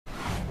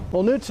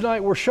Well, new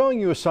tonight, we're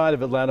showing you a side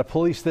of Atlanta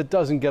police that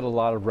doesn't get a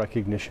lot of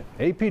recognition.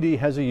 APD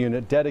has a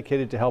unit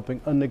dedicated to helping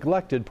a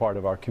neglected part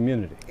of our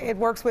community. It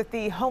works with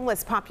the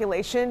homeless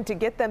population to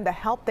get them the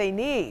help they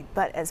need.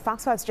 But as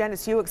Fox 5's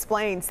Janice Yu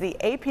explains, the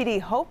APD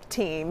HOPE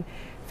team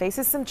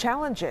faces some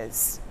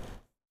challenges.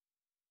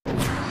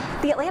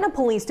 The Atlanta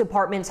Police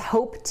Department's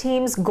HOPE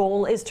team's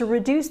goal is to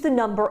reduce the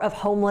number of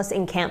homeless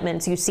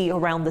encampments you see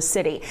around the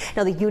city.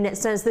 Now, the unit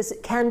says this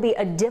can be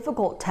a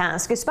difficult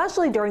task,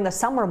 especially during the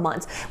summer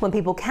months when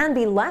people can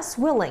be less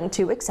willing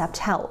to accept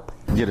help.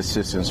 Get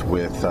assistance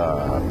with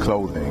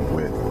clothing,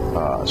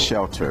 with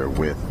shelter,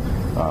 with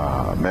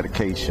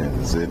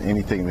medications, and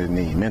anything they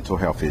need, mental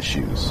health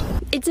issues.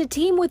 It's a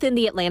team within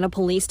the Atlanta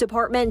Police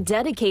Department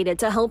dedicated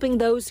to helping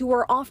those who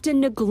are often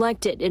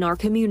neglected in our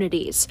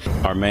communities.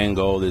 Our main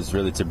goal is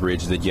really to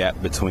bridge the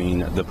gap between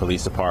the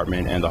police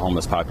department and the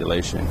homeless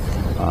population.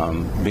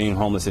 Being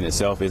homeless in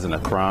itself isn't a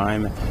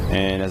crime,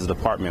 and as a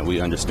department we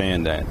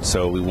understand that.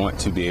 So we want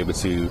to be able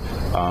to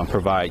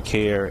provide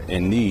care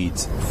and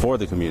needs for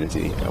the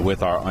community,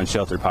 with our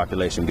unsheltered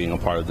population being a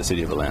part of the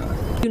city of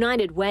Atlanta.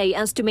 United Way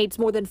estimates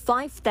more than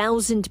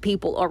 5,000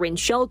 people are in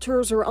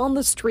shelters or on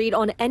the street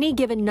on any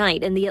given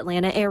night in the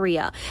Atlanta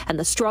area, and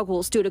the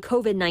struggles due to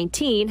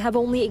COVID-19 have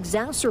only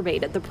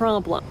exacerbated the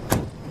problem.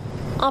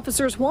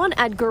 Officers Juan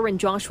Edgar and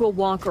Joshua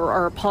Walker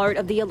are a part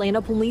of the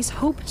Atlanta Police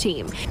HOPE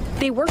team.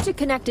 They work to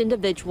connect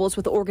individuals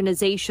with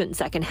organizations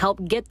that can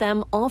help get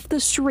them off the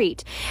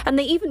street, and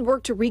they even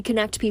work to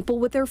reconnect people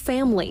with their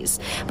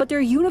families. But their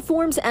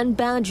uniforms and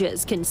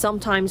badges can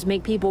sometimes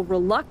make people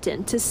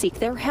reluctant to seek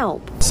their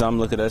help. Some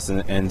look at us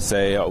and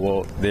say, oh,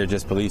 well, they're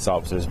just police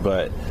officers,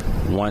 but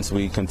once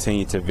we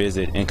continue to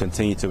visit and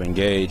continue to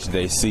engage,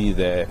 they see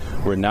that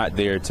we're not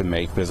there to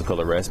make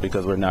physical arrests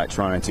because we're not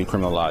trying to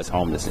criminalize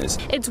homelessness.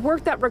 It's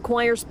work that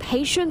requires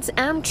patience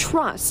and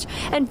trust,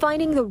 and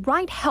finding the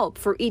right help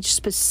for each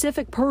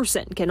specific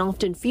person can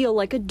often feel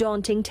like a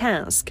daunting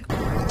task.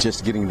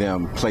 Just getting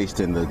them placed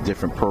in the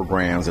different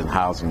programs and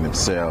housing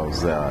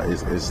themselves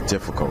is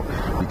difficult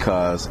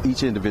because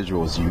each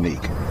individual is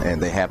unique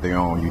and they have their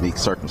own unique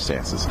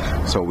circumstances.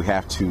 So we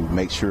have to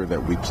make sure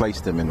that we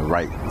place them in the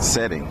right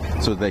setting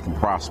so that they can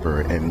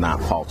prosper and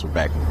not falter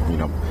back,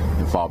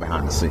 and fall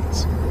behind the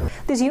scenes.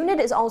 This unit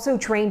is also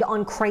trained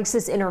on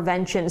crisis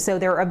intervention, so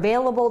they're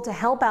available to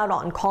help out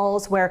on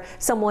calls where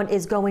someone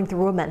is going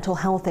through a mental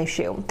health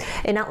issue.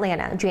 In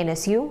Atlanta,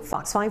 Janice Yu,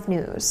 Fox 5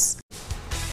 News.